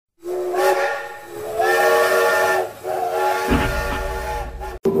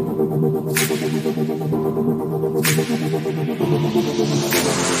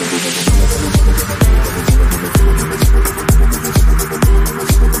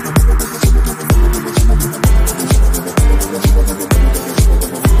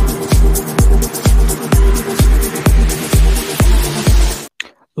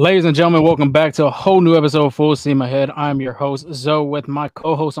Ladies and gentlemen, welcome back to a whole new episode of Full Steam Ahead. I'm your host, Zoe, with my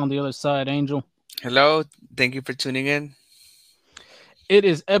co host on the other side, Angel. Hello, thank you for tuning in. It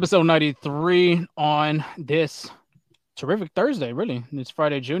is episode 93 on this terrific Thursday, really. It's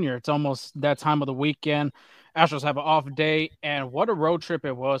Friday Junior. It's almost that time of the weekend. Astros have an off day, and what a road trip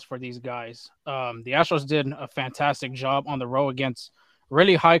it was for these guys. The Astros did a fantastic job on the road against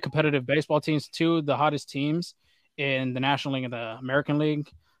really high competitive baseball teams, two of the hottest teams in the National League and the American League.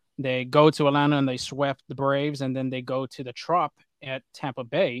 They go to Atlanta and they swept the Braves, and then they go to the Trop at Tampa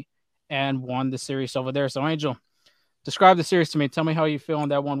Bay and won the series over there. So, Angel, describe the series to me. Tell me how you feel in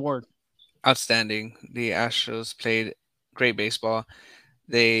that one word. Outstanding. The Astros played great baseball.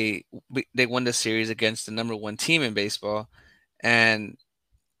 They they won the series against the number one team in baseball, and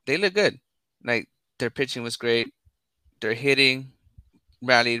they look good. Like their pitching was great. Their hitting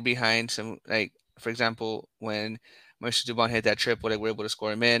rallied behind some. Like for example, when Mauricio Dubon hit that triple, like we're able to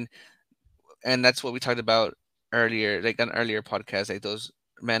score him in, and that's what we talked about earlier, like on earlier podcast. Like those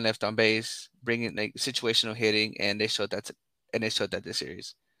men left on base, bringing like situational hitting, and they showed that this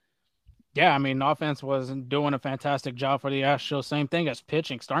series. Yeah, I mean, offense was doing a fantastic job for the Astros. Same thing as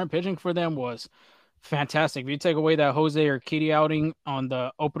pitching. Starting pitching for them was fantastic. If you take away that Jose Urquidy outing on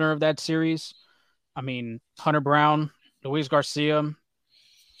the opener of that series, I mean, Hunter Brown, Luis Garcia,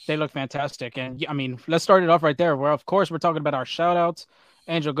 they look fantastic. And I mean, let's start it off right there. Where, of course, we're talking about our shout outs.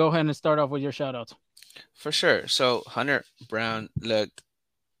 Angel, go ahead and start off with your shout outs. For sure. So Hunter Brown looked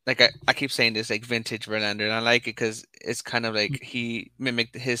like I keep saying this like vintage Verlander, and I like it because it's kind of like he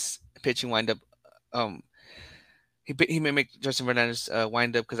mimicked his pitching windup. Um, he mimicked Justin Verlander's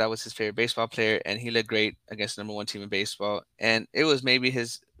windup because I was his favorite baseball player, and he looked great against the number one team in baseball. And it was maybe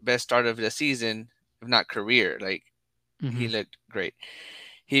his best start of the season, if not career. Like he Mm-hmm. looked great.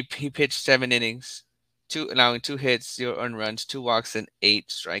 He pitched 7 innings, two allowing 2 hits, 0 earned runs, 2 walks, and 8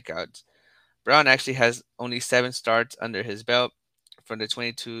 strikeouts. Brown actually has only 7 starts under his belt from the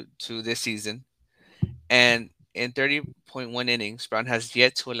 22 to this season. And in 30.1 innings, Brown has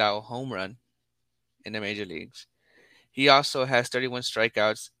yet to allow a home run in the major leagues. He also has 31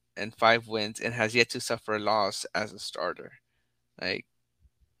 strikeouts and 5 wins and has yet to suffer a loss as a starter. Like,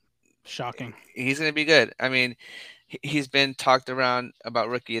 Shocking. he's going to be good. I mean, he's been talked around about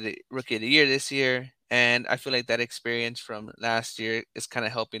rookie of the year this year. And I feel like that experience from last year is kind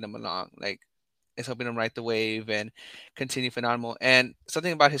of helping him along. Like, it's helping him ride the wave and continue phenomenal. And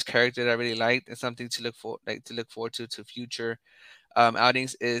something about his character that I really liked and something to look forward to future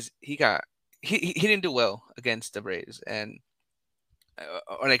outings is he didn't do well against the Braves and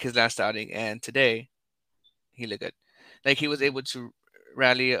or like his last outing, and today he looked good. Like he was able to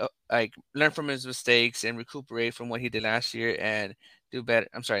rally, like learn from his mistakes and recuperate from what he did last year and do better.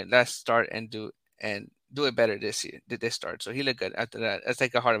 I'm sorry, last start and do it better this year. Did this start? So he looked good after that. That's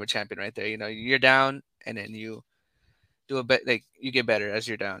like a heart of a champion right there. You know, you're down and then you do a bet like you get better as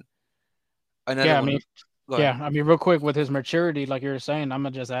you're down. Another Yeah, I one. mean, Go ahead. yeah, I mean, real quick with his maturity, like you were saying, I'm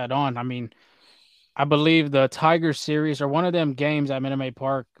gonna just add on. I mean, I believe the Tigers series or one of them games at Minute Maid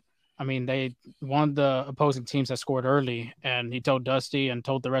Park. I mean, they one of the opposing teams that scored early, and he told Dusty and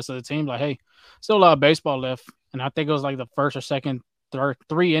told the rest of the team like, "Hey, still a lot of baseball left." And I think it was like the first or second, third,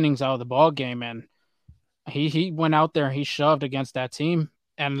 3 innings out of the ball game, and he went out there and he shoved against that team.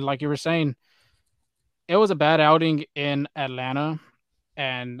 And like you were saying, it was a bad outing in Atlanta,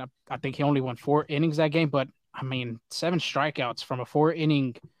 and I think he only won 4 innings that game. But I mean, 7 strikeouts from a 4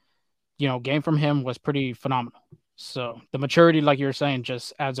 inning game from him was pretty phenomenal. So the maturity, like you were saying,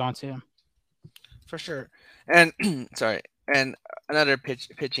 just adds on to him. For sure. And sorry. And another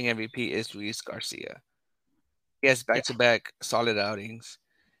pitching MVP is Luis Garcia. He has Yeah, back-to-back solid outings.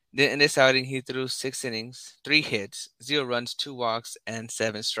 In this outing, he threw 6 innings, 3 hits, 0 runs, 2 walks, and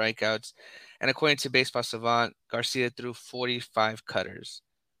 7 strikeouts. And according to Baseball Savant, Garcia threw 45 cutters.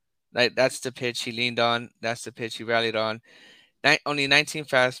 Like that's the pitch he leaned on. That's the pitch he rallied on. Only 19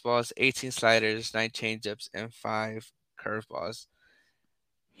 fastballs, 18 sliders, 9 changeups, and 5 curveballs.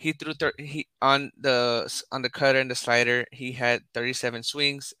 He threw he on the cutter and the slider. He had 37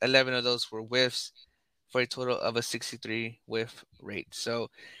 swings. 11 of those were whiffs for a total of a 63 whiff rate.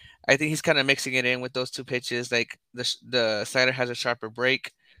 So I think he's kind of mixing it in with those two pitches. Like the slider has a sharper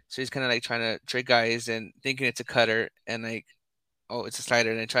break, so he's kind of like trying to trick guys and thinking it's a cutter, and like oh it's a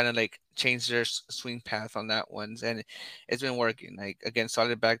slider, and trying to like change their swing path on that ones, and it's been working. Like again,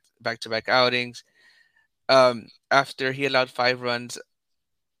 solid back to back outings. After he allowed 5 runs,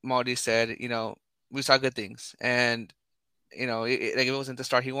 Maldi said, we saw good things, and like it wasn't the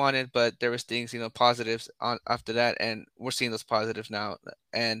start he wanted, but there was things, positives on after that, and we're seeing those positives now.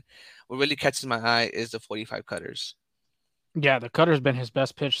 And what really catches my eye is the 45 cutters. Yeah, the cutter's been his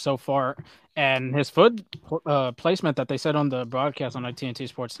best pitch so far, and his foot placement that they said on the broadcast on TNT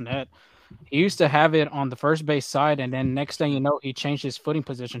Sports Net. He used to have it on the first base side, and then next thing you Mhm. know, he changed his footing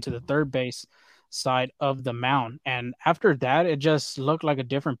position to the third base side of the mound. And after that, it just looked like a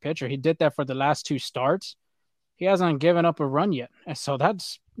different pitcher. He did that for the last two starts. He hasn't given up a run yet. And so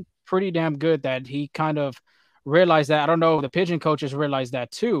that's pretty damn good that he kind of realized that. I don't know, the pitching coaches realized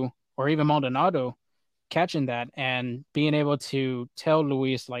that too, or even Maldonado catching that and being able to tell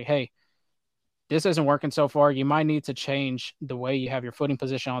Luis, like, hey, this isn't working so far. You might need to change the way you have your footing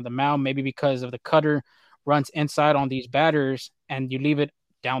position on the mound, maybe because of the cutter runs inside on these batters and you leave it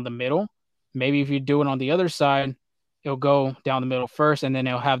down the middle. Maybe if you do it on the other side, it'll go down the middle first and then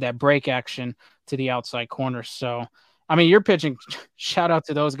it'll have that break action to the outside corner. So, I mean, you're pitching. Shout out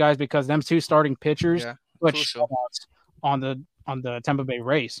to those guys because them two starting pitchers Yeah, put crucial. shutouts on the Tampa Bay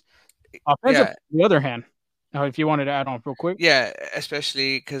Rays. Offensive, Yeah, on the other hand, if you wanted to add on real quick, yeah,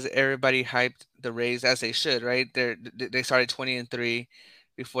 especially because everybody hyped the Rays as they should, right? They started 20-3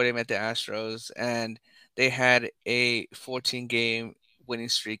 before they met the Astros, and they had a 14 game winning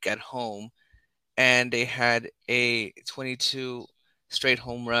streak at home, and they had a 22 straight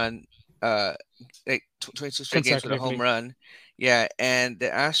home run, uh, 22 straight games with a home consecutively. run. Yeah, and the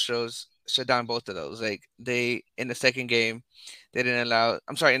Astros shut down both of those. Like they in the second game, they didn't allow.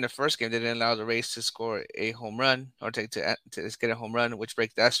 I'm sorry, in the first game, they didn't allow the Rays to score a home run or to get a home run, which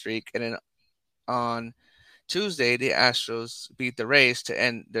break that streak. And then on Tuesday, the Astros beat the Rays to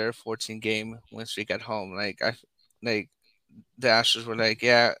end their 14 game win streak at home. Like the Astros were like,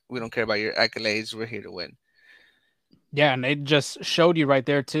 yeah, we don't care about your accolades. We're here to win. Yeah, and they just showed you right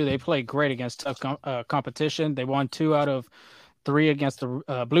there too. They played great against tough competition. They won two out of three against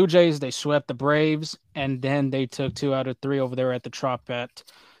the Blue Jays. They swept the Braves, and then they took two out of three over there at the Trop at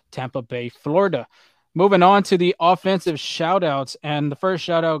Tampa Bay, Florida. Moving on to the offensive shoutouts, and the first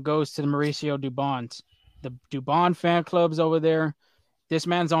shout out goes to the Mauricio Dubons. The Dubon fan clubs over there, this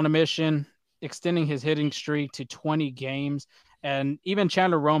man's on a mission, extending his hitting streak to 20 games. And even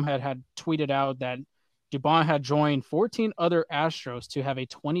Chandler Rome had tweeted out that Dubon had joined 14 other Astros to have a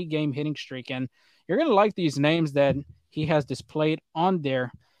 20 game hitting streak. And you're going to like these names that he has displayed on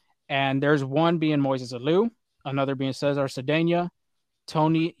there. And there's one being Moises Alou, another being Cesar Cedena,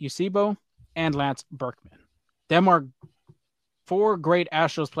 Tony Usibo, and Lance Berkman. Them are four great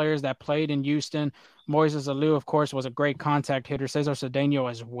Astros players that played in Houston. Moises Alou, of course, was a great contact hitter. Cesar Cedeno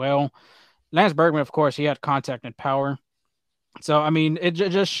as well. Lance Bergman, of course, he had contact and power. So, I mean,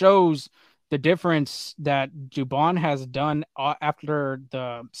 just shows the difference that Dubon has done after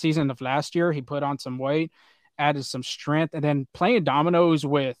the season of last year. He put on some weight, added some strength, and then playing dominoes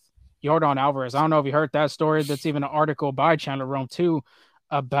with Jordan Alvarez. I don't know if you heard that story. That's even an article by Chandler Rome, too,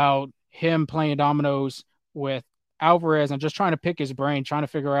 about him playing dominoes with Alvarez and just trying to pick his brain, trying to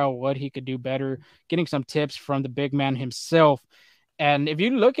figure out what he could do better, getting some tips from the big man himself. And if you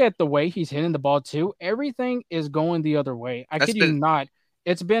look at the way he's hitting the ball too, everything is going the other way. I That's kid you been not.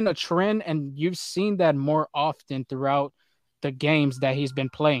 It's been a trend, and you've seen that more often throughout the games that he's been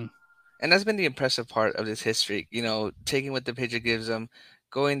playing. and that's been the impressive part of this history. Taking what the pitcher gives them,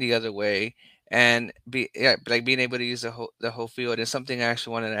 going the other way, and like being able to use the whole field. And something I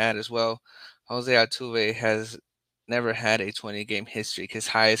actually wanted to add as well. Jose Altuve has never had a 20 game history. His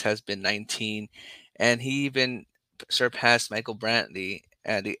highest has been 19, and he even surpassed Michael Brantley.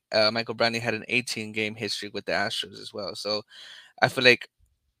 And Michael Brantley had an 18 game history with the Astros as well. So I feel like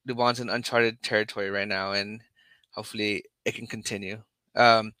Dubon's in uncharted territory right now, and hopefully it can continue.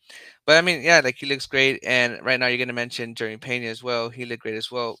 Um, but I mean, yeah, like he looks great, and right now you're gonna mention Jeremy Pena as well. He looked great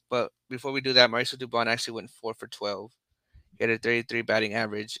as well. But before we do that, Mauricio Dubon actually went 4 for 12. He had a 33 batting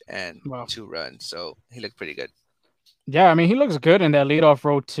average and Well, 2 runs, so he looked pretty good. yeah, I mean, he looks good in that leadoff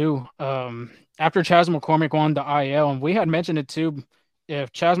role too. After Chas McCormick won the IL, and we had mentioned it too.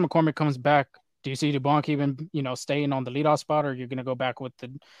 If Chas McCormick comes back, do you see Dubon even staying on the leadoff spot, or you're going to go back with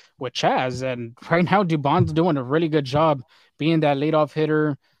Chas? And right now, Dubon's doing a really good job being that leadoff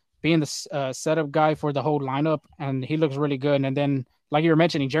hitter, being the setup guy for the whole lineup, and he looks really good. And then, like you were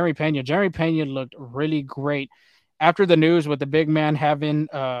mentioning, Jerry Pena looked really great after the news with the big man having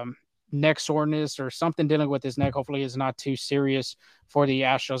neck soreness or something dealing with his neck. Hopefully, it's not too serious for the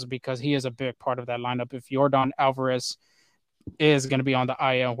Astros because he is a big part of that lineup. If Jordan Alvarez is going to be on the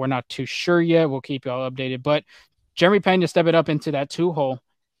IL, we're not too sure yet. We'll keep y'all updated. But Jeremy Pena stepped up into that two hole.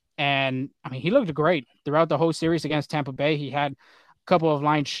 And I mean, he looked great throughout the whole series against Tampa Bay. He had a couple of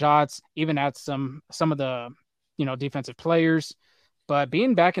line shots, even at some of the defensive players. But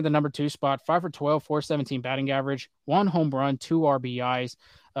being back in the number two spot, 5 for 12, 417 batting average, one home run, two RBIs.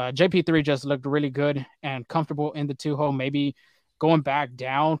 JP3 just looked really good and comfortable in the two hole. Maybe going back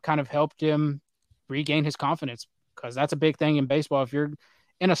down kind of helped him regain his confidence because that's a big thing in baseball. If you're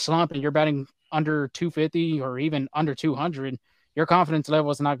in a slump and you're batting under 250 or even under 200, your confidence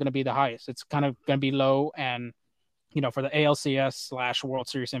level is not going to be the highest. It's kind of going to be low. And, for the ALCS/World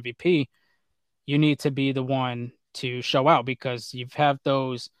Series MVP, you need to be the one to show out because you've had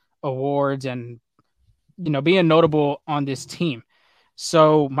those awards and, being notable on this team.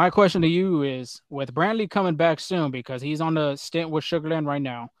 So my question to you is, with Brantley coming back soon because he's on the stint with Sugarland right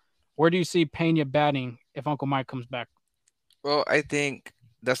now, where do you see Pena batting if Uncle Mike comes back? Well, I think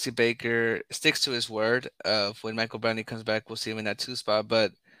Dusty Baker sticks to his word of when Michael Brantley comes back, we'll see him in that two spot.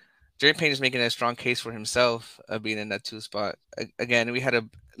 But Jerry Payne is making a strong case for himself of being in that two spot. Again, we had a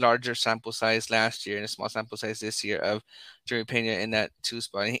larger sample size last year and a small sample size this year of Jerry Pena in that two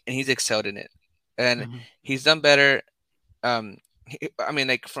spot, and he's excelled in it. And Mm-hmm. he's done better. I mean,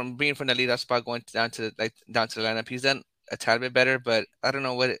 like from being from the leadoff spot going down to the lineup, he's done a tad bit better. But I don't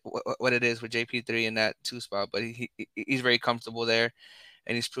know what it is with JP3 in that two spot, but he's very comfortable there,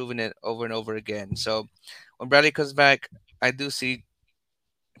 and he's proven it over and over again. So when Bradley comes back, I do see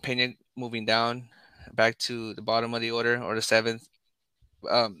Pena moving down back to the bottom of the order or the seventh,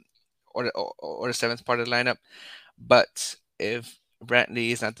 um, or the seventh part of the lineup. But if Brantley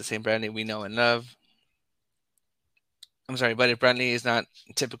is not the same Brantley we know and love, I'm sorry, but if Brantley is not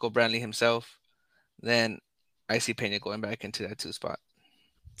typical Brantley himself, then I see Pena going back into that two spot.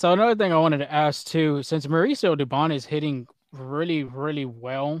 So another thing I wanted to ask too, since Mauricio Dubon is hitting really, really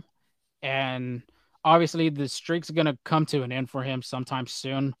well, and obviously the streak's gonna come to an end for him sometime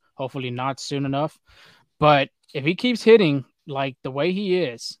soon. Hopefully not soon enough. But if he keeps hitting like the way he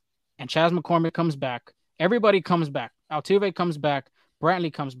is, and Chas McCormick comes back, everybody comes back. Altuve comes back,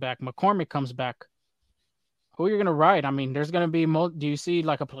 Brantley comes back, McCormick comes back. Who you're gonna ride? I mean, there's gonna be. Do you see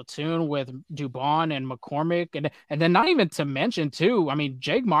like a platoon with Dubon and McCormick, and then not even to mention too? I mean,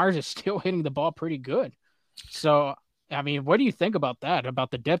 Jake Myers is still hitting the ball pretty good. So, I mean, what do you think about that?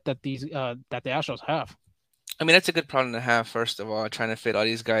 About the depth that that the Astros have? I mean, that's a good problem to have, first of all, trying to fit all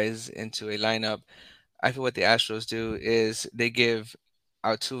these guys into a lineup. I feel what the Astros do is they give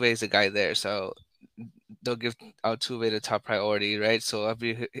Altuve as a guy there. So they'll give Altuve the top priority, right? So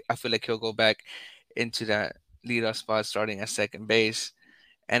I feel like he'll go back into that leadoff spot starting at second base.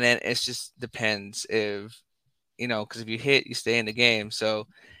 And then it just depends if because if you hit, you stay in the game. So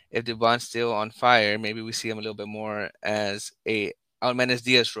if Dubon's still on fire, maybe we see him a little bit more as a Almenis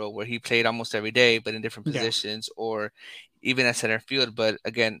Diaz role where he played almost every day, but in different Yeah. positions, or even at center field. But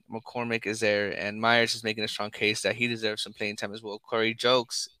again, McCormick is there, and Myers is making a strong case that he deserves some playing time as well. Corey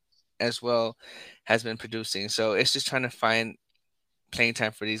Jokes as well has been producing. So it's just trying to find playing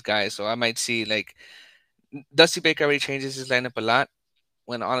time for these guys. So I might see like Dusty Baker already changes his lineup a lot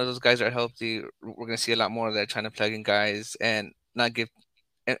when all of those guys are healthy. We're gonna see a lot more of that trying to plug in guys and not give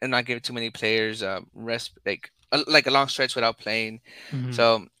too many players rest like a long stretch without playing. Mm-hmm.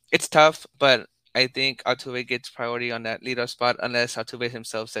 So it's tough, but I think Altuve gets priority on that leadoff spot unless Altuve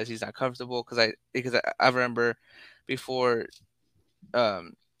himself says he's not comfortable. Because I remember before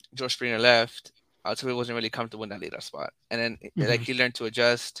George Springer left, Altuve wasn't really comfortable in that leadoff spot, and then like Mm-hmm. he learned to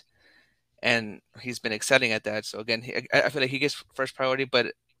adjust, and he's been excelling at that. So again, I feel like he gets first priority,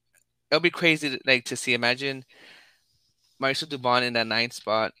 but it'll be crazy to see. Imagine Mauricio Dubon in that ninth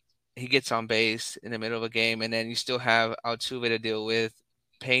spot. He gets on base in the middle of a game, and then you still have Altuve to deal with,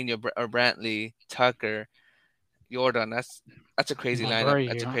 Pena or Brantley, Tucker, Jordan. That's a crazy lineup.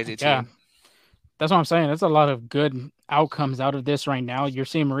 That's a crazy Yeah, team. that's what I'm saying. That's a lot of good outcomes out of this right now. You're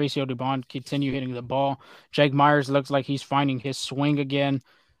seeing Mauricio Dubon continue hitting the ball. Jake Myers looks like he's finding his swing again.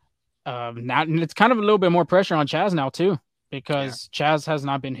 Now it's kind of a little bit more pressure on Chaz now too, Yeah. because Chaz has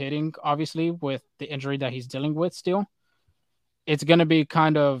not been hitting, obviously, with the injury that he's dealing with still. It's going to be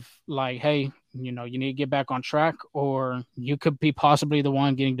kind of like, hey, you need to get back on track, or you could be possibly the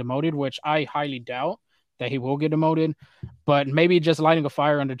one getting demoted, which I highly doubt that he will get demoted. But maybe just lighting a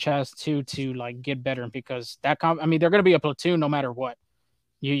fire under Chaz too to like get better, because I mean, they're going to be a platoon no matter what.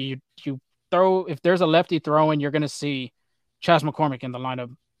 You throw, if there's a lefty throwing, you're going to see Chaz McCormick in the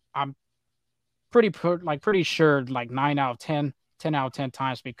lineup. I'm pretty sure like 9 out of 10, 10 out of 10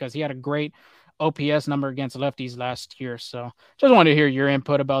 times, because he had a great OPS number against lefties last year. So just wanted to hear your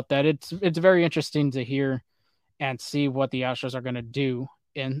input about that. It's very interesting to hear and see what the Astros are going to do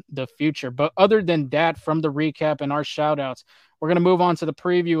in the future. But other than that, from the recap and our shout outs, we're going to move on to the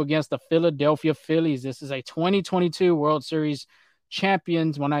preview against the Philadelphia Phillies. This is a 2022 World Series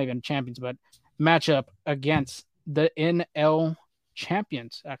champions, well, not even champions, but matchup against the NL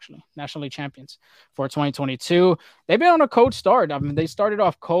champions, actually, National League champions for 2022. They've been on a cold start. I mean, they started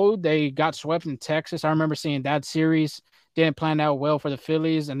off cold. They got swept in Texas. I remember seeing that series. Didn't plan out well for the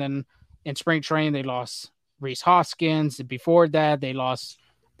Phillies. And then in spring training, they lost Reese Hoskins. Before that, they lost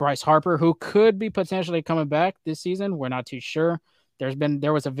Bryce Harper, who could be potentially coming back this season. We're not too sure.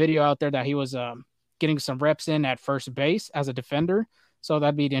 There was a video out there that he was getting some reps in at first base as a defender. So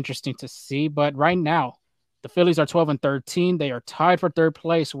that'd be interesting to see. But right now, the Phillies are 12 and 13. They are tied for third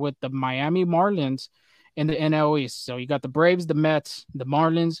place with the Miami Marlins in the NL East. So you got the Braves, the Mets, the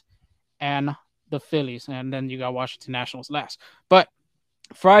Marlins, and the Phillies. And then you got Washington Nationals last. But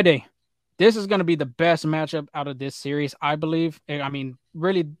Friday, this is going to be the best matchup out of this series, I believe. I mean,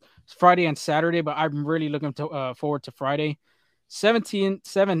 really, Friday and Saturday, but I'm really looking forward to Friday. 7-10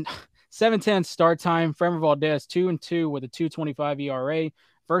 start time. Framber Valdez 2-2 with a 2.25 ERA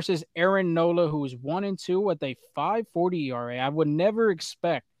versus Aaron Nola, who is 1-2 with a 5.40 ERA. I would never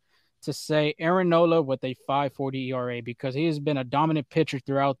expect to say Aaron Nola with a 5.40 ERA because he has been a dominant pitcher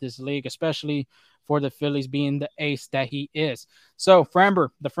throughout this league, especially for the Phillies being the ace that he is. So, Framber,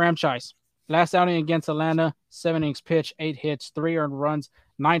 the franchise, last outing against Atlanta, 7 innings pitch, 8 hits, 3 earned runs,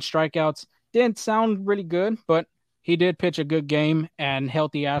 9 strikeouts. Didn't sound really good, but he did pitch a good game and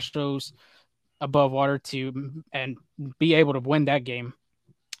held the Astros above water to and be able to win that game.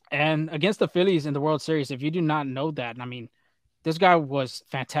 And against the Phillies in the World Series, if you do not know that, I mean, this guy was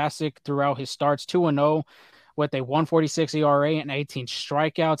fantastic throughout his starts, 2-0 with a 1.46 ERA and 18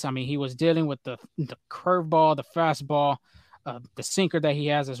 strikeouts. I mean, he was dealing with the curveball, the fastball, the sinker that he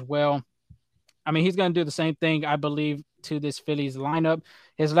has as well. I mean, he's going to do the same thing, I believe, to this Phillies lineup.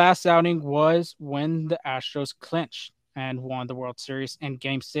 His last outing was when the Astros clinched and won the World Series in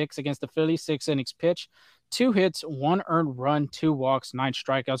Game 6 against the Phillies, 6 innings pitch, 2 hits, 1 earned run, 2 walks, 9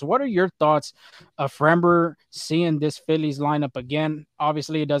 strikeouts. What are your thoughts of Framber seeing this Phillies lineup again?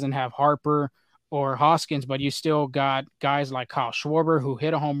 Obviously, it doesn't have Harper or Hoskins, but you still got guys like Kyle Schwarber, who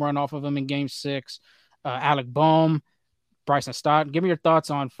hit a home run off of him in Game 6, Alec Bohm, Bryson Stott. Give me your thoughts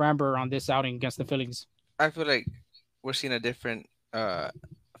on Framber on this outing against the Phillies. I feel like we're seeing a different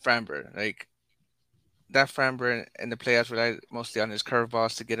Framber. Like that Framber in the playoffs relied mostly on his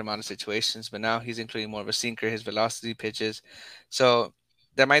curveballs to get him out of situations, but now he's including more of a sinker, his velocity pitches. So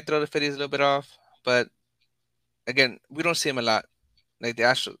that might throw the Phillies a little bit off, but again, we don't see him a lot. Like the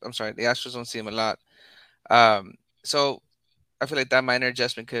Astros don't see him a lot. Um, so I feel like that minor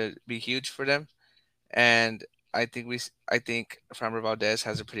adjustment could be huge for them, and I think Framber Valdez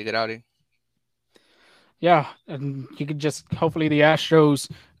has a pretty good outing. Yeah, and you could just hopefully the Astros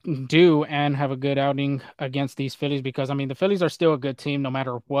do and have a good outing against these Phillies because I mean the Phillies are still a good team no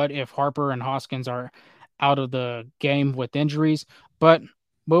matter what if Harper and Hoskins are out of the game with injuries. But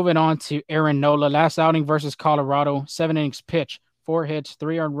moving on to Aaron Nola, last outing versus Colorado, 7 innings pitch, 4 hits,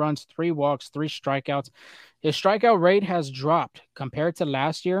 3 earned runs, 3 walks, 3 strikeouts. His strikeout rate has dropped compared to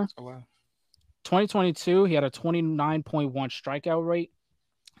last year. Oh wow. 2022, he had a 29.1 strikeout rate.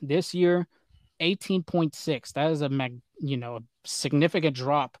 This year, 18.6. That is a significant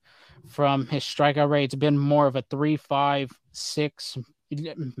drop from his strikeout rate. It's been more of a 3.56,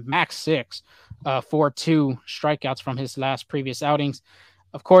 max 6, 4.2 strikeouts from his last previous outings.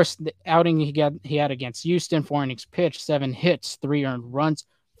 Of course, the outing he had against Houston, 4 innings pitched, 7 hits, 3 earned runs,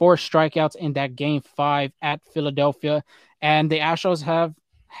 4 strikeouts in that Game 5 at Philadelphia. And the Astros have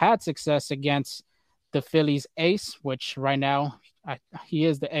had success against the Phillies ace, which right now he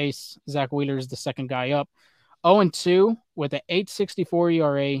is the ace. Zach Wheeler is the second guy up. 0-2 with an 8.64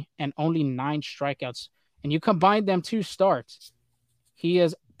 ERA and only 9 strikeouts. And you combine them 2 starts, he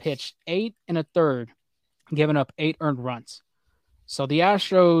has pitched 8 and a third, giving up 8 earned runs. So the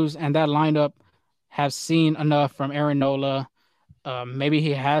Astros and that lineup have seen enough from Aaron Nola. Maybe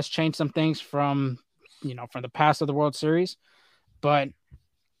he has changed some things from the past of the World Series, but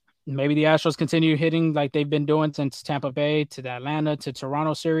maybe the Astros continue hitting like they've been doing since Tampa Bay to the Atlanta to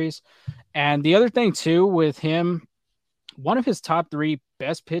Toronto series. And the other thing too with him, one of his top 3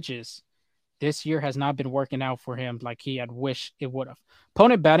 best pitches this year has not been working out for him like he had wished it would have.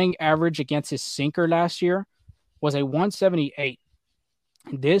 Opponent batting average against his sinker last year was a 178.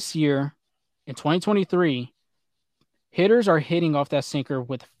 This year in 2023, hitters are hitting off that sinker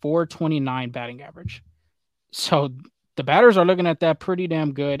with 429 batting average. So the batters are looking at that pretty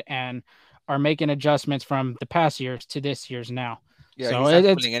damn good and are making adjustments from the past years to this year's now. Yeah, So he's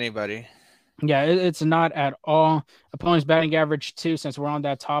not fooling anybody. it's not at all. Opponent's batting average too, since we're on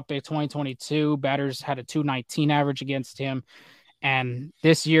that topic, 2022 batters had a 219 average against him, and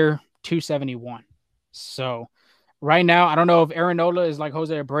this year 271. So right now, I don't know if Aaron Nola is like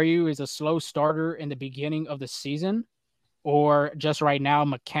Jose Abreu, is a slow starter in the beginning of the season, or just right now,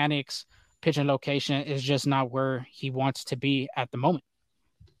 mechanics, pitching location is just not where he wants to be at the moment.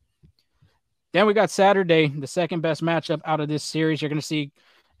 Then we got Saturday, the second best matchup out of this series. You're going to see,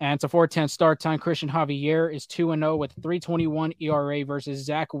 and it's a 4:10 start time. Christian Javier is 2-0 with 3.21 ERA versus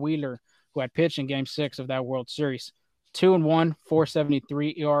Zach Wheeler, who had pitched in Game 6 of that World Series. 2-1,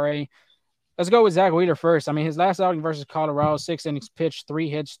 4.73 ERA. Let's go with Zach Wheeler first. I mean, his last outing versus Colorado, 6 innings pitched, 3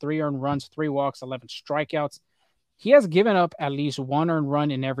 hits, 3 earned runs, 3 walks, 11 strikeouts. He has given up at least 1 earned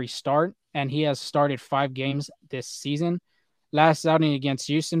run in every start, and he has started 5 games this season. Last outing against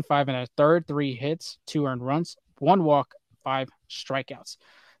Houston, 5 1/3, 3 hits, 2 earned runs, 1 walk, 5 strikeouts.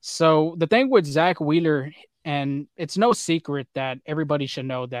 So the thing with Zach Wheeler, and it's no secret that everybody should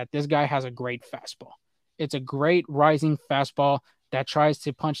know that this guy has a great fastball. It's a great rising fastball that tries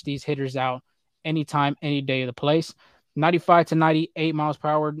to punch these hitters out anytime, any day of the place. 95 to 98 miles per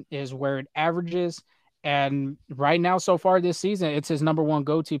hour is where it averages. And right now, so far this season, it's his number one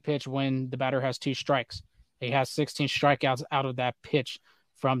go to pitch when the batter has 2 strikes. He has 16 strikeouts out of that pitch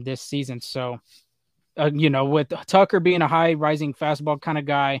from this season. So, with Tucker being a high rising fastball kind of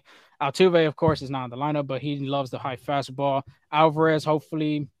guy, Altuve, of course, is not in the lineup, but he loves the high fastball. Alvarez,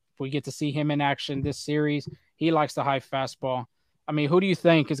 hopefully, if we get to see him in action this series, he likes the high fastball. I mean, who do you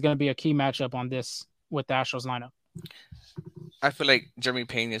think is going to be a key matchup on this with the Astros lineup? I feel like Jeremy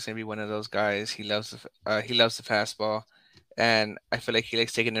Pena is gonna be one of those guys. He loves the fastball, and I feel like he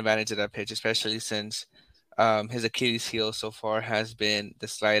likes taking advantage of that pitch, especially since his Achilles heel so far has been the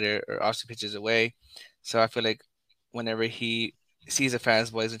slider or off pitches away. So I feel like whenever he sees a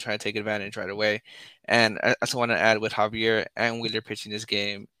fastball, he's gonna try to take advantage right away. And I also want to add with Javier and Wheeler pitching this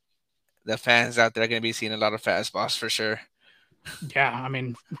game, the fans out there are gonna be seeing a lot of fastballs for sure. Yeah, I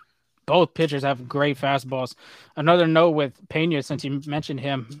mean, both pitchers have great fastballs. Another note with Pena, since you mentioned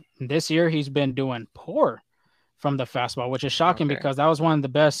him, this year he's been doing poor from the fastball, which is shocking Okay. because that was one of the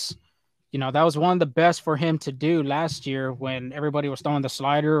best. That was one of the best for him to do last year when everybody was throwing the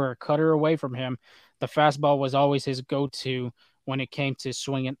slider or cutter away from him. The fastball was always his go to when it came to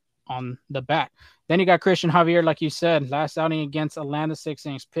swinging on the bat. Then you got Christian Javier, like you said, last outing against Atlanta, 6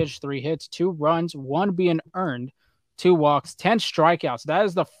 innings pitched, 3 hits, 2 runs, one being earned, 2 walks, 10 strikeouts. That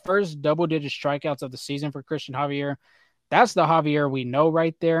is the first double digit strikeouts of the season for Christian Javier. That's the Javier we know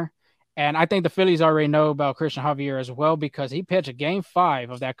right there. And I think the Phillies already know about Christian Javier as well because he pitched a game 5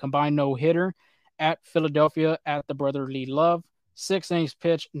 of that combined no hitter at Philadelphia at the Brotherly Love. 6 innings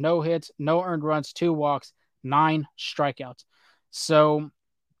pitched, no hits, no earned runs, 2 walks, 9 strikeouts. So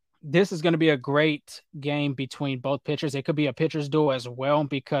this is going to be a great game between both pitchers. It could be a pitcher's duel as well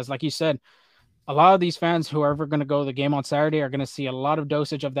because, like you said, a lot of these fans who are ever going to go to the game on Saturday are going to see a lot of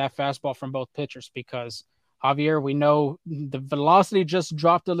dosage of that fastball from both pitchers because Javier, we know the velocity just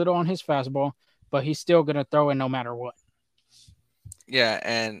dropped a little on his fastball, but he's still going to throw it no matter what. Yeah,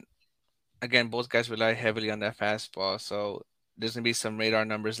 and again, both guys rely heavily on that fastball, so there's gonna be some radar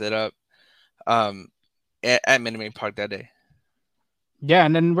numbers lit up um at Minute Maid Park that day. Yeah,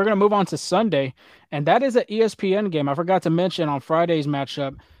 and then we're going to move on to Sunday, and that is an ESPN game. I forgot to mention on Friday's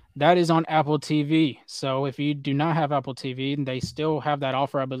matchup, that is on Apple TV. So if you do not have Apple TV, they still have that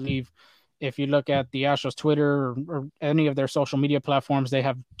offer, I believe. If you look at the Astros Twitter or any of their social media platforms, they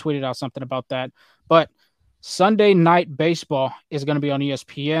have tweeted out something about that. But Sunday night baseball is going to be on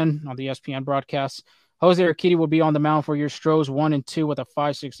ESPN, on the ESPN broadcast. Jose Urquidy will be on the mound for your Stros 1-2 with a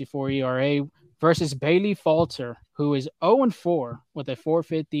 5.64 ERA versus Bailey Falter, who is 0-4 with a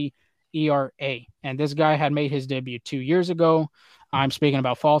 4.50 ERA. And this guy had made his debut 2 years ago. I'm speaking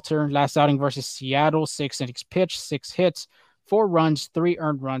about Falter. Last outing versus Seattle, 6 innings pitched, 6 hits, 4 runs, 3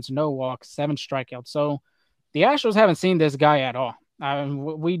 earned runs, no walks, 7 strikeouts. So the Astros haven't seen this guy at all.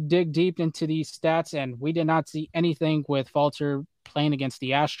 We dig deep into these stats, and we did not see anything with Falter playing against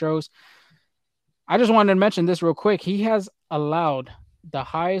the Astros. I just wanted to mention this real quick. He has allowed the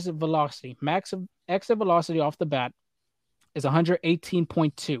highest velocity, max of exit velocity off the bat is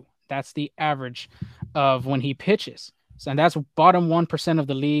 118.2. That's the average of when he pitches. So, and that's bottom 1% of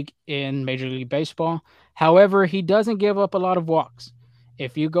the league in Major League Baseball. However, he doesn't give up a lot of walks.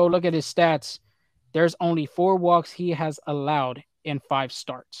 If you go look at his stats, there's only 4 walks he has allowed in 5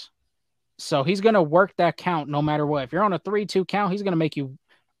 starts. So he's going to work that count no matter what. If you're on a 3-2 count, he's going to make you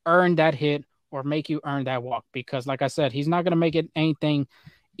earn that hit or make you earn that walk because, like I said, he's not going to make it anything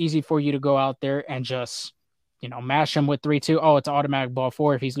easy for you to go out there and just, mash him with 3-2. Oh, it's automatic ball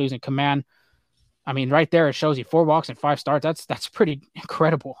 4 if he's losing command. I mean, right there, it shows you 4 walks and 5 starts. That's pretty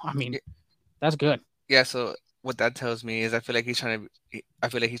incredible. I mean, that's good. Yeah, so what that tells me is I feel like he's trying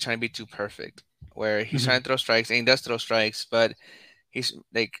to be too perfect, where he's Mhm. trying to throw strikes and he does throw strikes, but he's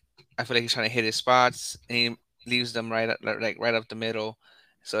like I feel like he's trying to hit his spots and he leaves them right up the middle.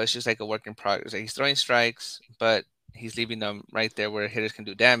 So it's just like a work in progress. Like he's throwing strikes, but he's leaving them right there where hitters can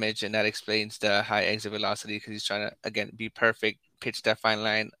do damage, and that explains the high exit velocity because he's trying to again be perfect, pitch that fine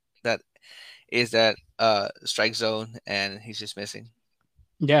line that is that strike zone, and he's just missing.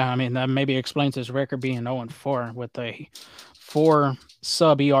 Yeah, I mean that maybe explains his record being 0-4 with a 4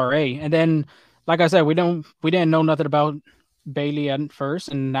 sub ERA. And then, like I said, we didn't know nothing about Bailey at first,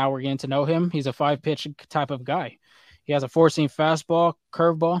 and now we're getting to know him. He's a 5 pitch type of guy. He has a 4 seam fastball,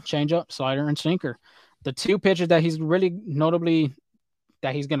 curveball, changeup, slider, and sinker. The two pitches that he's really notably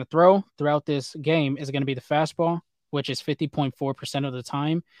that he's going to throw throughout this game is going to be the fastball, which is 50.4% of the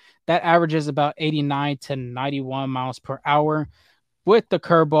time. That averages about 89 to 91 miles per hour with the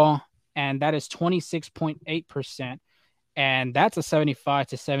curveball, and that is 26.8%. And that's a 75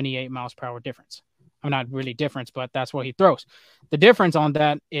 to 78 miles per hour difference. I'm not really difference, but that's what he throws. The difference on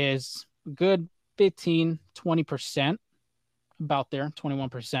that is good 15, 20%, about there,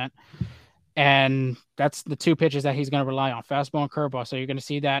 21%. And that's the two pitches that he's going to rely on, fastball and curveball. So you're going to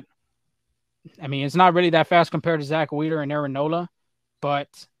see that. I mean, it's not really that fast compared to Zach Wheeler and Aaron Nola, but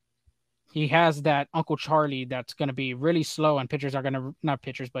he has that Uncle Charlie that's going to be really slow, and pitchers are going to, not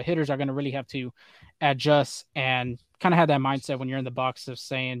pitchers, but hitters are going to really have to adjust and kind of have that mindset when you're in the box of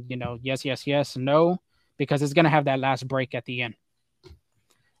saying, yes, yes, yes, no, because it's going to have that last break at the end.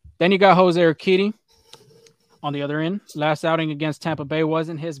 Then you got Jose Urquidy on the other end. Last outing against Tampa Bay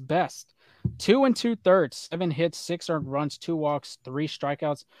wasn't his best. 2 2/3, 7 hits, 6 earned runs, 2 walks, 3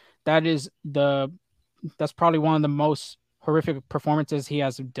 strikeouts. That is that's probably one of the most horrific performances he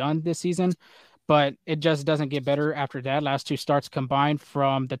has done this season, but it just doesn't get better after that. Last two starts combined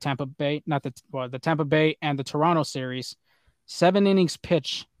from the Tampa Bay, not the Tampa Bay and the Toronto series, 7 innings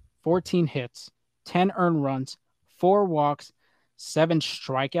pitched, 14 hits, 10 earned runs, 4 walks, 7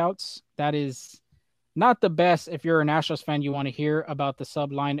 strikeouts. That is not the best if you're an Astros fan. You want to hear about the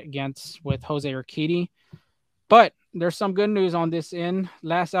sub line against with Jose Urquidy, but there's some good news on this end.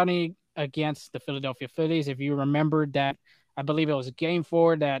 Last outing against the Philadelphia Phillies, if you remember that, I believe it was game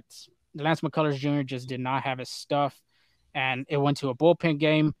 4 that Lance McCullers Jr. just did not have his stuff, and it went to a bullpen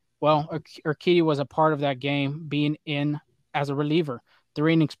game. Well, Urquidy was a part of that game, being in as a reliever.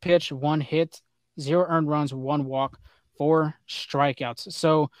 3 innings pitched, 1 hit, 0 earned runs, 1 walk, 4 strikeouts.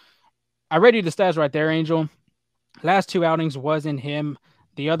 So I read you the stats right there, Angel. Last two outings wasn't him.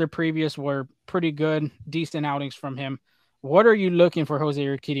 The other previous were pretty good, decent outings from him. What are you looking for Jose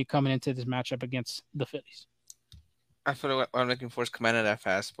Urquidy coming into this matchup against the Phillies? I feel like what I'm looking for is command of that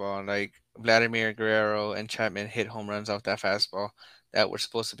fastball. Like Vladimir Guerrero and Chapman hit home runs off that fastball that were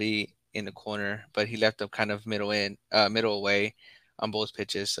supposed to be in the corner, but he left them kind of middle away on both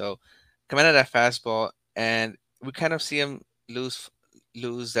pitches. So command of that fastball, and we kind of see him lose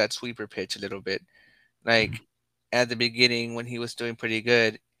that sweeper pitch a little bit. Like at the beginning when he was doing pretty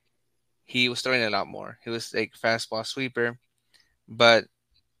good, he was throwing a lot more. He was like fastball sweeper, but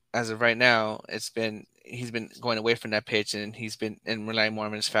as of right now, he's been going away from that pitch, and he's been and relying more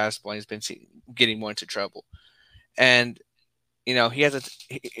on his fastball. And he's been getting more into trouble, and he's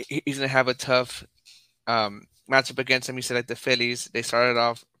gonna have a tough matchup against him. He said like the Phillies, they started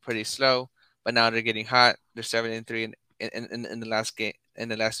off pretty slow, but now they're getting hot. They're 7-3 in the last game. In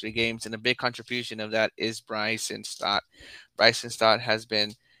the last 3 games, and a big contribution of that is Bryson Stott. Bryson Stott has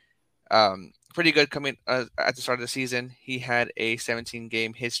been pretty good coming at the start of the season. He had a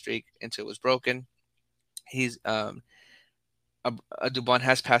 17-game hit streak until it was broken. He's Dubon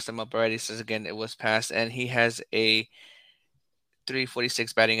has passed him up already. Says again, it was passed, and he has a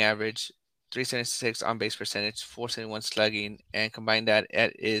 346 batting average, 376 on base percentage, 471 slugging, and combine that,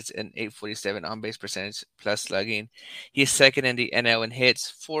 it is an 847 on base percentage plus slugging. He's second in the NL in hits,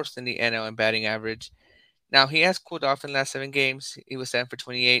 fourth in the NL in batting average. Now he has cooled off in the last 7 games. He was 7 for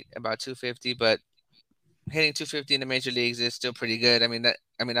 28, about 250, but hitting 250 in the major leagues is still pretty good.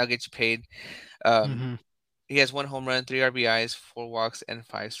 I'll get you paid. Um, Mm-hmm. he has 1 home run, 3 RBIs, 4 walks, and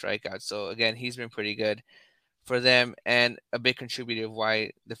 5 strikeouts. So again, he's been pretty good for them, and a big contributor of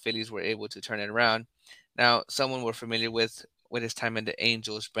why the Phillies were able to turn it around. Now, someone we're familiar with his time in the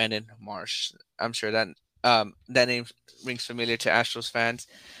Angels, Brandon Marsh. I'm sure that name rings familiar to Astros fans.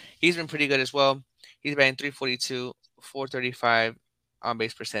 He's been pretty good as well. He's batting 342, 435 on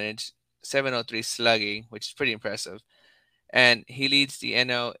base percentage, 703 slugging, which is pretty impressive. And he leads the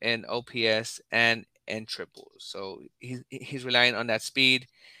NL in OPS and in triples. So he's relying on that speed.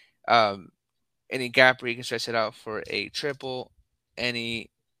 Um, any gap where you can stretch it out for a triple, any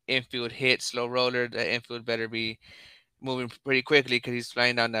infield hit, slow roller, the infield better be moving pretty quickly because he's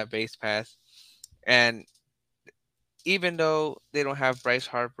flying down that base path. And even though they don't have Bryce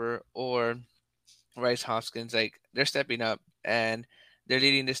Harper or Rice Hoskins, like they're stepping up and they're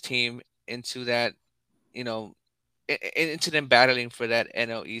leading this team into that, you know, into them battling for that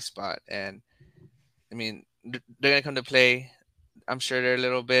NLE spot. And I mean, they're gonna come to play. I'm sure they're a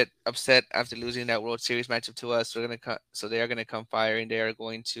little bit upset after losing that World Series matchup to us. So they are gonna come firing. They are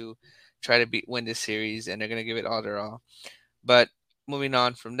going to try to win this series, and they're gonna give it all their all. But moving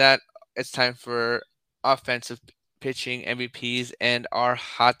on from that, it's time for offensive pitching MVPs and our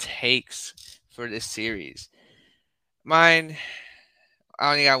hot takes for this series. Mine,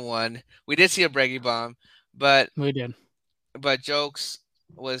 I only got one. We did see a Breggy bomb, but We did. Jokes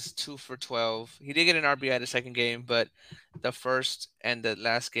was 2 for 12. He did get an RBI the second game, but the first and the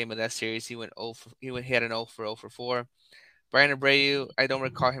last game of that series, he had an 0 for 4. Brian Abreu, I don't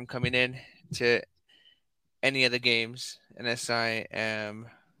recall him coming in to any of the games, unless I am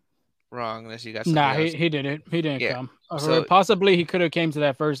wrong, unless you got something Nah, else. he didn't. He didn't Yeah. come. So Possibly he could have came to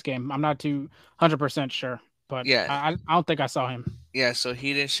that first game. I'm not too 100% sure, but yeah, I don't think I saw him. yeah. So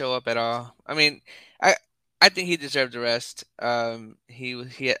he didn't show up at all. I mean, I I think he deserved the rest. I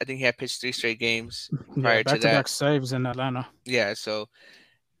think he had pitched 3 straight games Yeah, prior to back to that. back saves in Atlanta. Yeah. So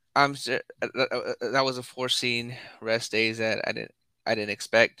that was a foreseen rest days that I didn't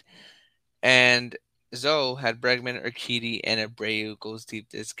expect. And Zoe had Bregman, Urquidy, and Abreu goes deep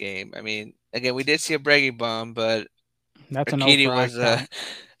this game. I mean, again, we did see a Breggy bomb, but That's an O Urquidy for I was count.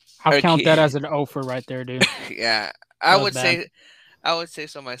 I'll count Urquidy. that as an O for right there, dude. Yeah, That I was would bad. say I would say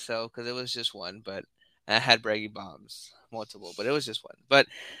so myself because it was just one, but I had Breggy bombs multiple, but it was just one. But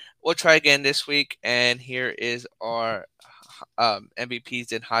we'll try again this week, and here is our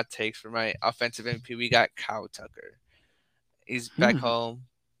MVPs and hot takes for my offensive MVP. We got Kyle Tucker. He's back Hmm. home,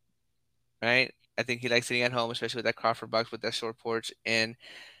 right? I think he likes sitting at home, especially with that Crawford box with that short porch in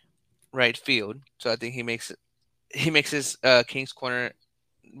right field. So I think he makes his King's Corner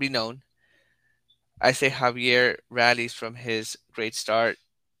be known. I say Javier rallies from his great start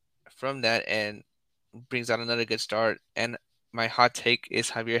from that and brings out another good start. And my hot take is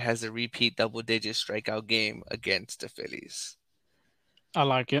Javier has a repeat double-digit strikeout game against the Phillies. I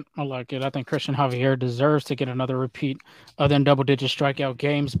like it. I like it. I think Christian Javier deserves to get another repeat of them double digit strikeout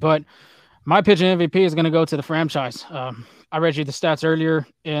games. But my pitching MVP is going to go to the franchise. I read you the stats earlier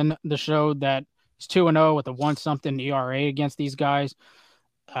in the show that he's 2-0 with a 1 something ERA against these guys.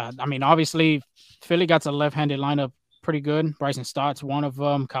 I mean, obviously, Philly got a left handed lineup pretty good. Bryson Stott's one of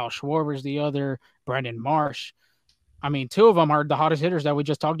them, Kyle Schwarber's the other, Brandon Marsh. I mean, two of them are the hottest hitters that we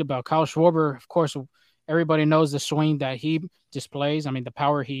just talked about. Kyle Schwarber, of course, everybody knows the swing that he displays. I mean, the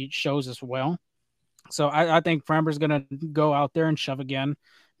power he shows as well. So I think Framber's going to go out there and shove again,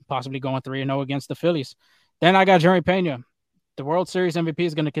 possibly going 3-0 against the Phillies. Then I got Jerry Pena. The World Series MVP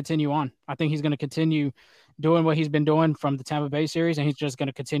is going to continue on. I think he's going to continue doing what he's been doing from the Tampa Bay series, and he's just going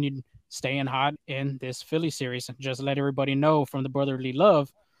to continue staying hot in this Philly series and just let everybody know from the brotherly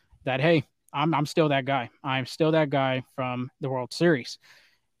love that, hey, I'm still that guy. I'm still that guy from the World Series.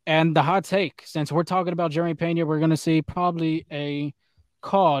 And the hot take, since we're talking about Jeremy Pena, we're going to see probably a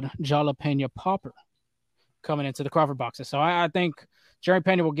called jalapeno popper coming into the Crawford boxes. So I think Jeremy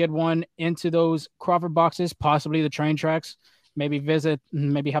Pena will get one into those Crawford boxes, possibly the train tracks. Maybe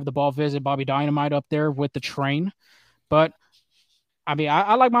have the ball visit Bobby Dynamite up there with the train. But I mean,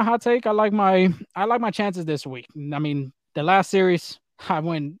 I like my hot take. I like my chances this week. I mean, the last series I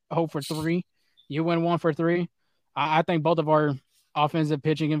went 0 for 3. You went 1 for 3. I think both of our offensive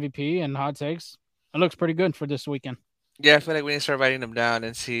pitching MVP and hot takes, it looks pretty good for this weekend. Yeah, I feel like we need to start writing them down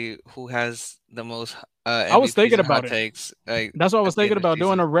and see who has the most I was MVPs thinking and hot about it. takes like That's what I was at the thinking end of the about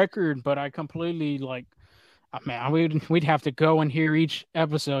doing season. a record, but I completely like, man, we'd have to go and hear each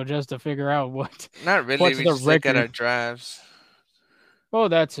episode just to figure out Not really. what's We the just look at record. our drafts. Oh,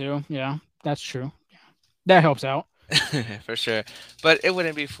 that too. Yeah, that's true. That helps out. For sure. But it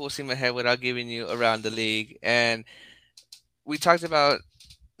wouldn't be full steam ahead without giving you around the league. And we talked about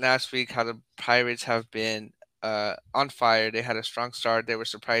last week how the Pirates have been on fire. They had a strong start. They were a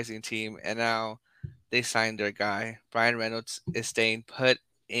surprising team, and now they signed their guy. Brian Reynolds is staying put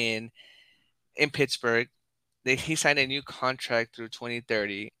in Pittsburgh. He signed a new contract through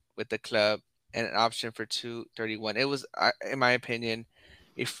 2030 with the club and an option for 231. It was, in my opinion,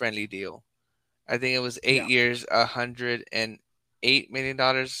 a friendly deal. I think it was eight Yeah, years, $108 million.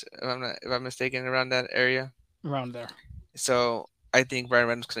 If I'm mistaken, around that area. around there. So I think Brian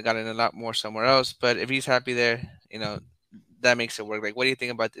Reynolds could have gotten a lot more somewhere else. But if he's happy there, that makes it work. Like, what do you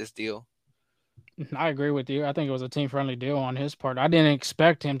think about this deal? I agree with you. I think it was a team friendly deal on his part. I didn't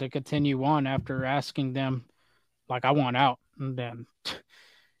expect him to continue on after asking them like I want out. And then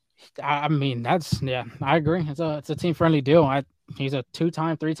I mean that's yeah, I agree. It's a team friendly deal. He's a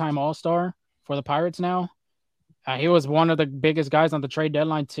 2-time, 3-time All Star. for the Pirates now. He was one of the biggest guys on the trade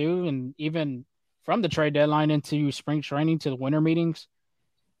deadline too, and even from the trade deadline into spring training to the winter meetings.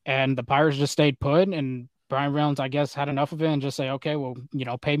 And the Pirates just stayed put, and Brian Reynolds, I guess, had enough of it and just say, okay, well,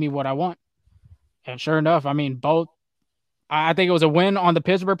 pay me what I want. And sure enough, I mean, both. I think it was a win on the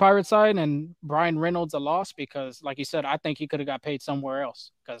Pittsburgh Pirates side, and Brian Reynolds a loss because, like you said, I think he could have got paid somewhere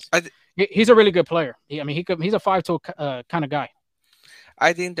else because I th- he's a really good player. I mean, he's a 5 tool kind of guy.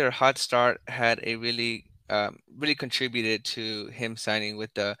 I think their hot start had a really contributed to him signing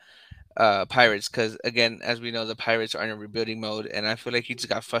with the Pirates because again, as we know, the Pirates are in a rebuilding mode, and I feel like he just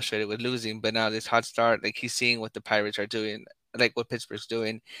got frustrated with losing. But now this hot start, like he's seeing what the Pirates are doing, like what Pittsburgh's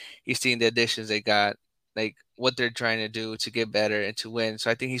doing. He's seeing the additions they got, like what they're trying to do to get better and to win.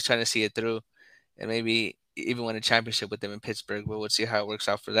 So I think he's trying to see it through, and maybe even win a championship with them in Pittsburgh. But we'll see how it works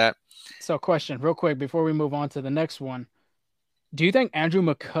out for that. So, question, real quick, before we move on to the next one, do you think Andrew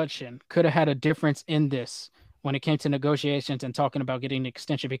McCutchen could have had a difference in this when it came to negotiations and talking about getting an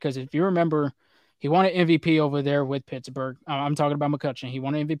extension? Because if you remember, he won an MVP over there with Pittsburgh. I'm talking about McCutchen. He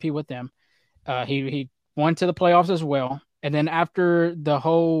won an MVP with them. He went to the playoffs as well. And then after the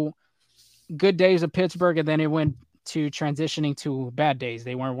whole good days of Pittsburgh, and then it went to transitioning to bad days.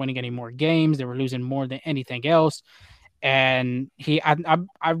 They weren't winning any more games. They were losing more than anything else. And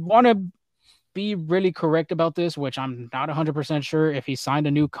I want to be really correct about this, which I'm not 100% sure if he signed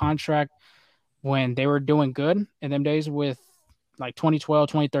a new contract when they were doing good in them days with like 2012,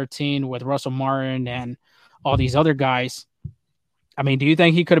 2013 with Russell Martin and all these other guys. I mean, do you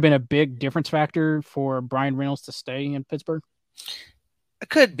think he could have been a big difference factor for Brian Reynolds to stay in Pittsburgh? It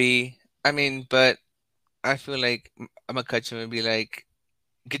could be. I mean, but I feel like McCutchen would be like,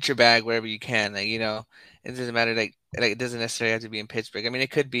 get your bag wherever you can. Like it doesn't matter. Like it doesn't necessarily have to be in Pittsburgh. I mean,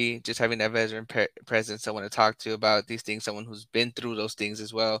 it could be just having that veteran presence, someone to talk to about these things, someone who's been through those things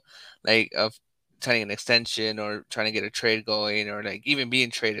as well, like of signing an extension or trying to get a trade going or like even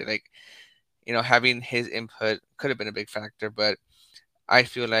being traded. Like having his input could have been a big factor. But I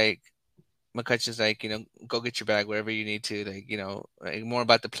feel like McCutchen's like go get your bag wherever you need to. Like more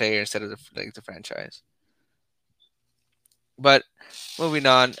about the player instead of the franchise. But moving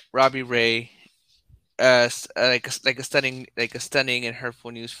on, Robbie Ray like a stunning and hurtful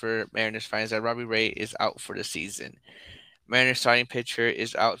news for Mariners fans that Robbie Ray is out for the season. Mariners starting pitcher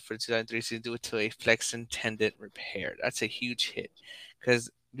is out for the 2003 season due to a flexor tendon repair. That's a huge hit because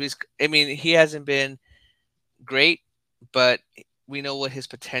I mean he hasn't been great, but we know what his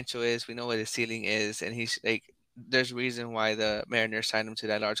potential is. We know what his ceiling is, and he's like there's a reason why the Mariners signed him to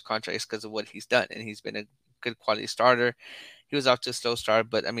that large contract is because of what he's done, and he's been a good quality starter. He was off to a slow start,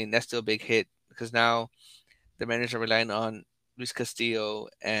 but I mean that's still a big hit because now the Mariners are relying on Luis Castillo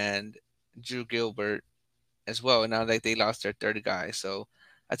and Drew Gilbert as well. And now like they lost their third guy, so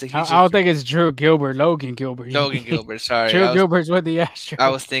that's a huge I hit don't for think it's Drew Gilbert, Logan Gilbert. You Logan mean Gilbert. Sorry, Drew I was Gilbert's with the I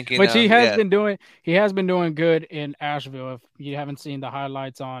Astros, was thinking which of yeah, he has been doing good in Asheville. If you haven't seen the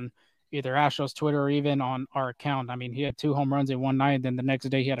highlights on either Astros Twitter or even on our account, I mean, he had 2 home runs in one night. Then the next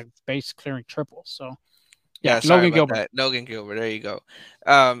day he had a base clearing triple. So yeah, yeah. Sorry Logan about Gilbert. that, Logan Gilbert. There you go.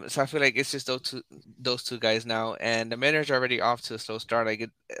 So I feel like it's just those two guys now, and the Mariners are already off to a slow start.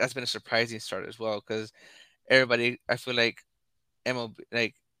 That's been a surprising start as well because everybody I feel like MLB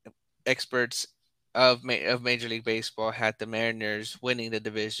like experts of Major League Baseball had the Mariners winning the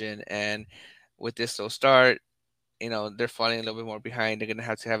division, and with this slow start, they're falling a little bit more behind. They're gonna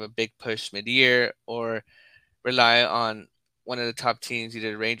have to have a big push mid-year or rely on one of the top teams,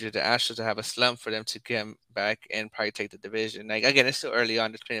 either the Rangers or the Astros, to have a slump for them to come back and probably take the division. Like again, it's still early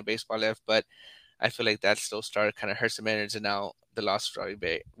on. There's plenty of baseball left, but I feel like that slow start kind of hurts the Mariners, and now the loss of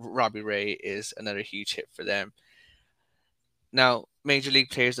Robbie Ray is another huge hit for them. Now, Major League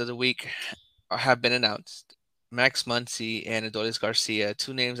Players of the Week have been announced. Max Muncy and Adolis Garcia,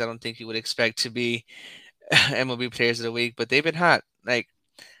 two names I don't think you would expect to be MLB Players of the Week, but they've been hot. Like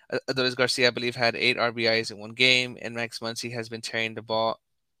Adolis Garcia, I believe, had 8 RBIs in one game, and Max Muncy has been tearing the ball,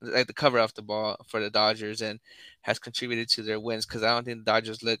 like the cover off the ball for the Dodgers, and has contributed to their wins. Because I don't think the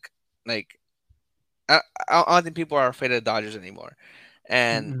Dodgers look like I don't think people are afraid of the Dodgers anymore,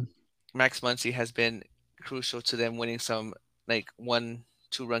 and Mm-mm. Max Muncy has been crucial to them winning some like 1-2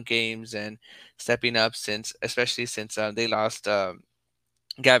 run games and stepping up especially since they lost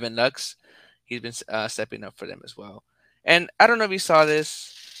Gavin Lux. He's been stepping up for them as well. And I don't know if you saw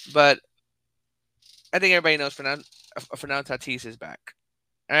this, but I think everybody knows Fernando Tatis is back.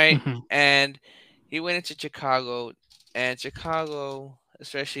 All right, Mm-hmm. and he went into Chicago, and Chicago,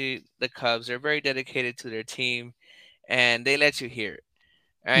 especially the Cubs, are very dedicated to their team, and they let you hear it.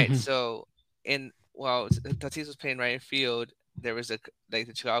 All right, so while Tatis was playing right in field, there was the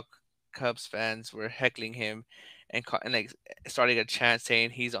Chicago Cubs fans were heckling him and like starting a chant saying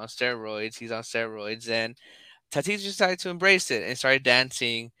he's on steroids, and Tatis decided to embrace it and started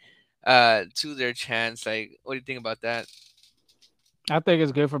dancing to their chants. Like, what do you think about that? I think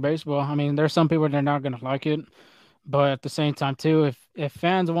it's good for baseball. I mean, there's some people that are not gonna like it, but at the same time too, if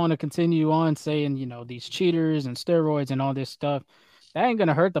fans want to continue on saying, these cheaters and steroids and all this stuff, that ain't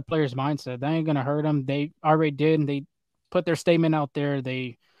gonna hurt the players' mindset. That ain't gonna hurt them. They already did, and they put their statement out there.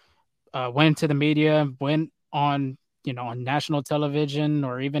 They went to the media, went on, on national television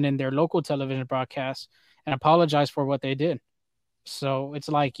or even in their local television broadcasts and apologized for what they did. So it's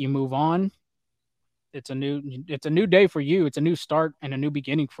like you move on. It's a new day for you. It's a new start and a new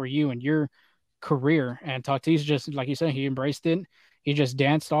beginning for you and your career. And Tatis just like you said, he embraced it. He just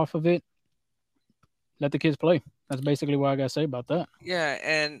danced off of it. Let the kids play. That's basically what I gotta say about that. Yeah,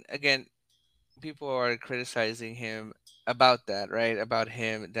 and again, people are criticizing him about that, right? About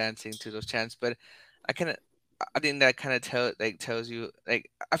him dancing to those chants, but I kind of, I think that kind of tells you, like,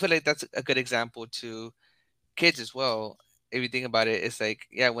 I feel like that's a good example to kids as well. If you think about it, it's like,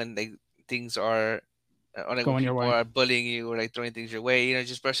 yeah, when like things are, or like when Going your people way. are bullying you or like throwing things your way,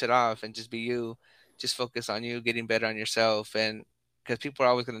 just brush it off and just be you. Just focus on you getting better on yourself, and because people are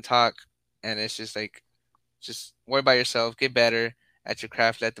always going to talk, and it's just like, just worry about yourself, get better at your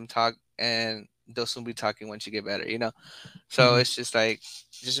craft, let them talk, and they'll soon be talking once you get better. So Hmm. it's just like,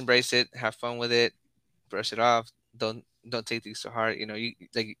 just embrace it, have fun with it, brush it off. Don't take things to heart. You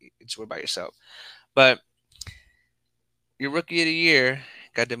like, just worry about yourself. But your rookie of the year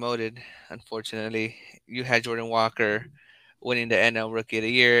got demoted. Unfortunately, you had Jordan Walker winning the NL Rookie of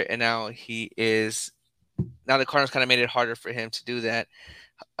the Year, and now the Cardinals kind of made it harder for him to do that.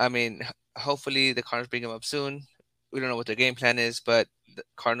 I mean, hopefully the Cardinals bring him up soon. We don't know what their game plan is, but the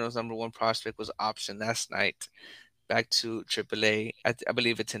Cardinals' number one prospect was optioned last night back to AAA. I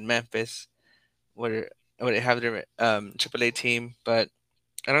believe it's in Memphis, where they have their AAA team. But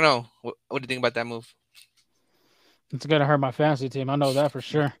I don't know. What do you think about that move? It's gonna hurt my fantasy team. I know that for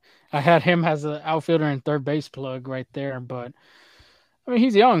sure. I had him as an outfielder and third base plug right there, but I mean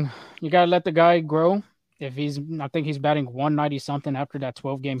he's young. You gotta let the guy grow. I think he's batting 190 something after that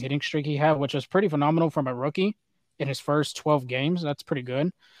 12-game hitting streak he had, which was pretty phenomenal from a rookie in his first 12 games. That's pretty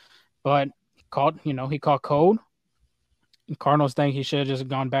good. But he caught cold. Cardinals think he should have just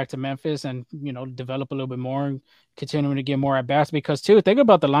gone back to Memphis and develop a little bit more, continuing to get more at bats. Because too, think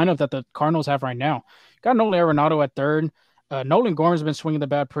about the lineup that the Cardinals have right now. Got Nolan Arenado at third. Nolan Gorman's been swinging the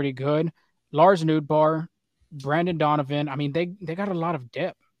bat pretty good. Lars Nootbaar, Brandon Donovan. I mean, they got a lot of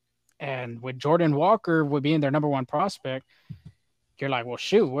depth. And with Jordan Walker would being their number one prospect, you're like, well,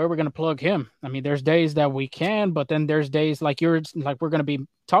 shoot, where are we going to plug him? I mean, there's days that we can, but then there's days like we're going to be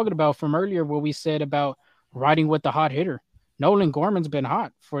talking about from earlier, what we said about riding with the hot hitter. Nolan Gorman's been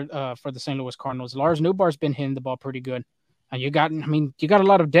hot for the St. Louis Cardinals. Lars Newbar's been hitting the ball pretty good. And you got a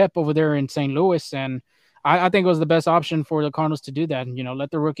lot of depth over there in St. Louis, and I think it was the best option for the Cardinals to do that. And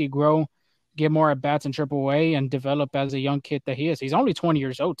let the rookie grow, get more at bats in Triple A, and develop as a young kid that he is. He's only 20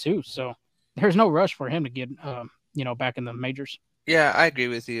 years old too, so there's no rush for him to get back in the majors. Yeah, I agree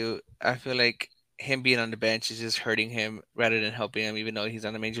with you. I feel like him being on the bench is just hurting him rather than helping him, even though he's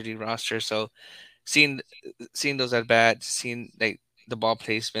on the major league roster. So seeing seeing those at bats, seeing like the ball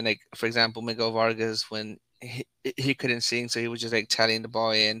placement, like for example, Miguel Vargas when he couldn't sing, so he was just like tallying the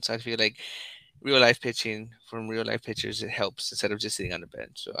ball in. So I feel like real life pitching from real life pitchers, it helps instead of just sitting on the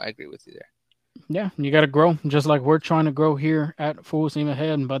bench. So I agree with you there. Yeah, you got to grow just like we're trying to grow here at Full Steam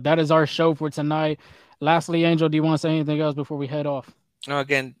Ahead. But that is our show for tonight. Lastly, Angel, do you want to say anything else before we head off? No,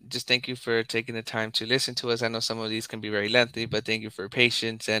 again, just thank you for taking the time to listen to us. I know some of these can be very lengthy, but thank you for your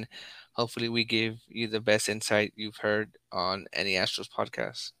patience, and hopefully we give you the best insight you've heard on any Astros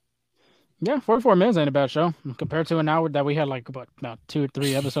podcast. Yeah, 44 minutes ain't a bad show compared to an hour that we had like about 2 or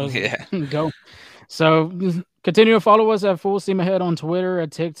 3 episodes Yeah, go. So continue to follow us at Full Steam Ahead on Twitter,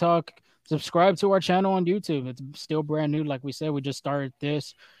 at TikTok. Subscribe to our channel on YouTube. It's still brand new. Like we said, we just started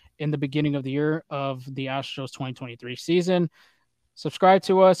this in the beginning of the year of the Astros 2023 season. Subscribe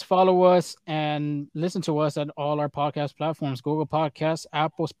to us, follow us, and listen to us at all our podcast platforms: Google Podcasts,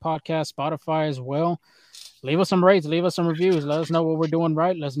 Apple's Podcast, Spotify as well. Leave us some rates, leave us some reviews. Let us know what we're doing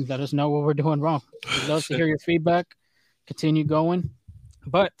right. Let us know what we're doing wrong. We'd love to hear your feedback. Continue going.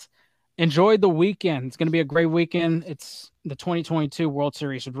 But enjoy the weekend. It's going to be a great weekend. It's the 2022 World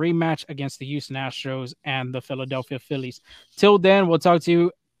Series rematch against the Houston Astros and the Philadelphia Phillies. Till then, we'll talk to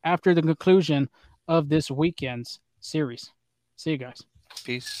you after the conclusion of this weekend's series. See you guys.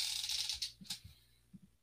 peace.